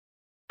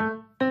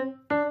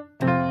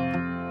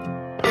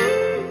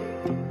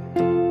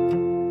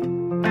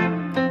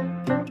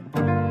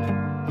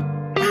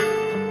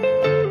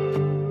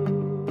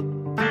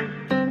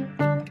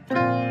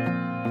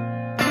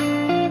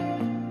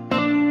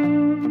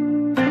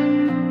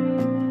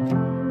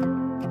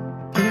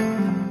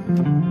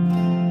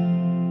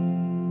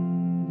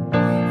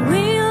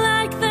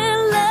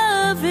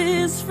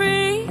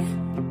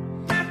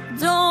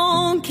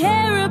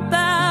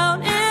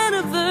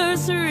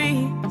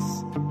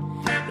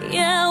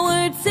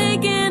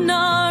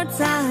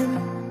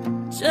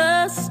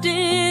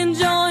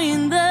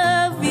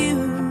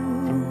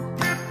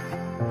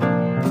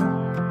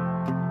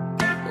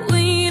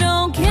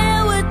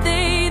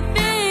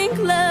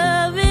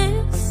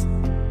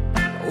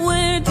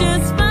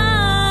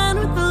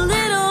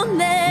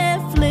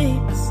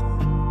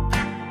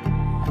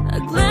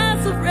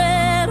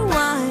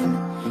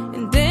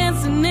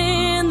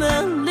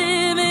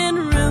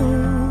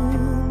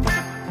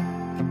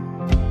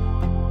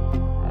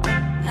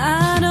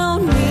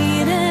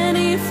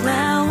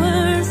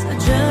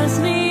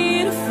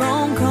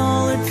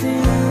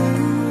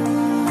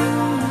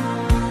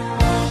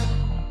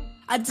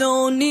I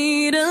don't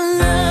need a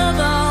love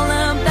all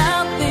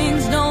about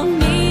things, don't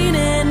need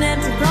an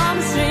empty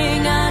promise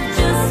ring. I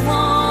just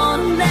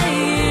wanna lay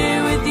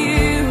here with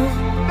you.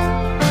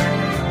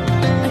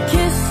 A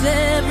kiss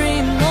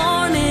every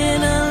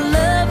morning, a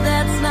love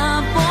that's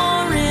not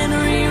boring.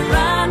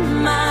 Rewrite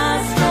my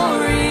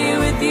story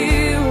with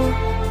you.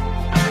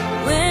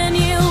 When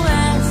you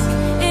ask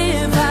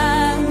if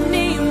I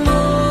need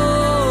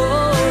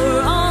more,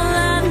 all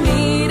I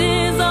need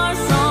is our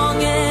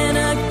song and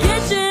a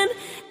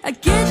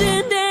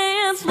kitchen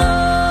dance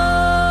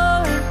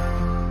floor.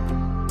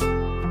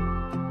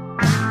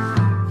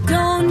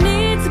 Don't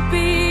need to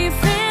be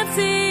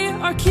fancy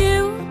or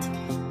cute,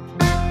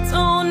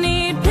 don't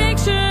need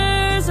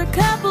pictures or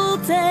couple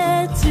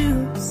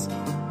tattoos.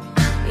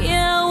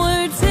 Yeah,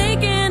 we're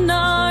taking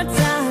our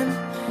time,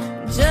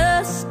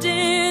 just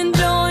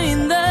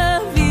enjoying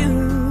the view.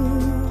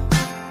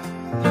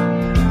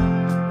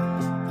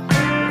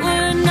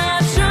 We're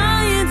not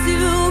trying to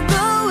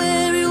go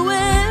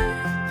everywhere,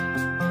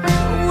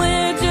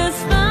 we're just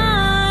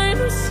fine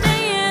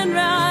staying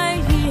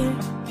right here.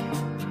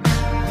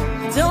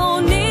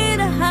 Don't need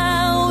a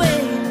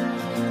highway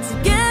to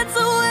get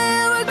to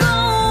where we're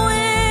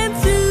going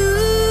to.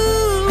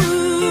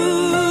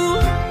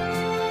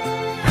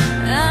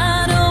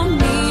 I don't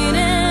need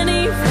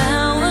any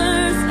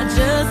flowers, I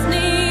just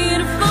need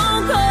a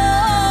phone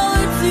call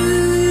or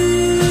two.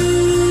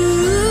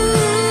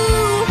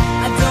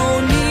 I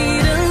don't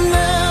need a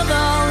love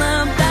all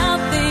about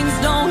things,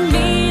 don't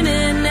need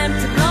an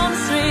empty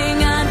promise ring.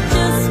 I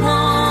just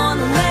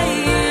wanna lay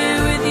here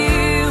with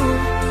you.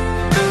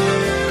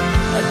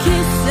 A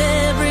kiss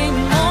every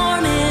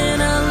morning,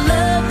 a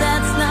love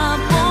that's not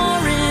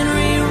boring.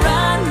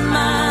 Rewrite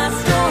my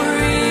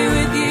story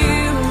with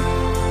you.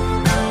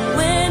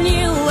 When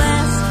you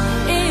ask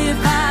if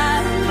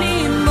I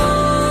need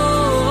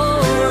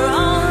more,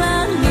 all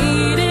I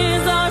need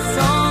is our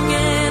song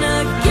and a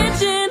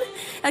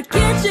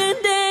kitchen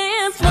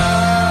dance floor.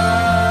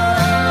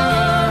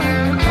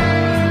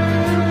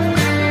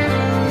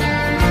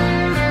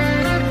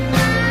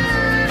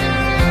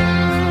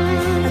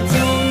 I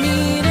don't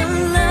need a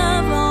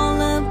love all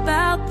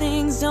about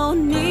things,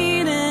 don't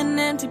need an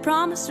empty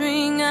promise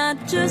ring. I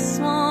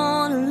just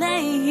wanna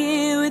lay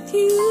here with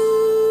you.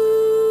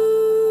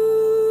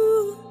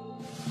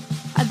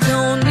 I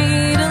don't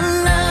need a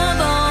love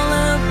all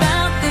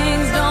about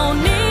things, don't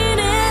need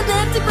an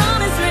empty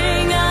promise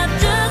ring. I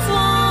just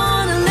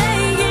wanna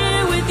lay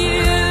here with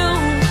you.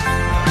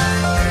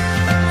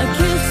 A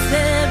kiss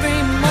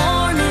every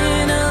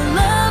morning, a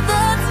love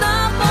that's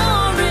not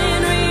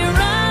boring.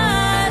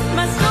 Rewrite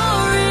my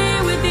story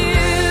with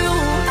you.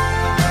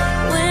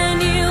 When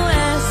you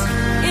ask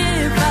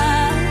if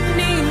I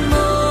need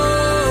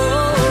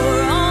more,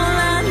 all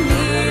I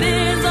need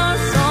is our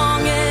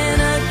song and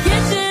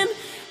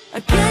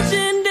a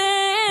kitchen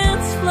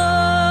dance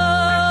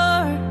floor.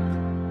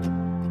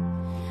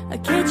 A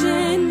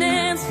kitchen dance